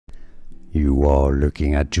You are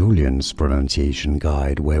looking at Julian's pronunciation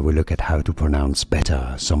guide, where we look at how to pronounce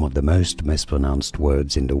better some of the most mispronounced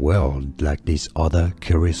words in the world, like this other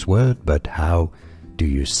curious word. But how do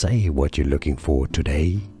you say what you're looking for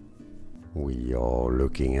today? We are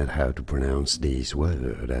looking at how to pronounce this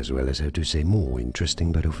word, as well as how to say more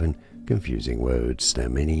interesting but often confusing words that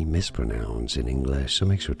many mispronounce in English, so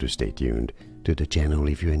make sure to stay tuned to the channel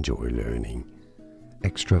if you enjoy learning.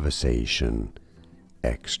 Extravasation.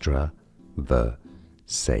 Extravasation.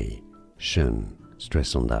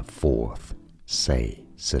 Stress on that fourth say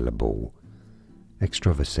syllable.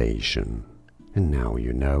 Extravasation. And now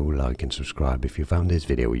you know. Like and subscribe if you found this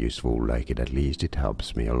video useful. Like it at least, it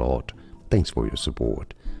helps me a lot. Thanks for your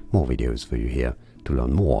support. More videos for you here to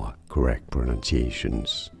learn more correct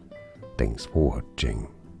pronunciations. Thanks for watching.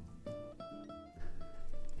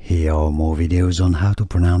 Here are more videos on how to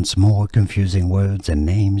pronounce more confusing words and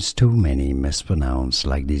names too many mispronounced.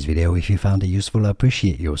 Like this video if you found it useful. I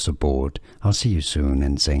appreciate your support. I'll see you soon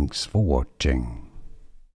and thanks for watching.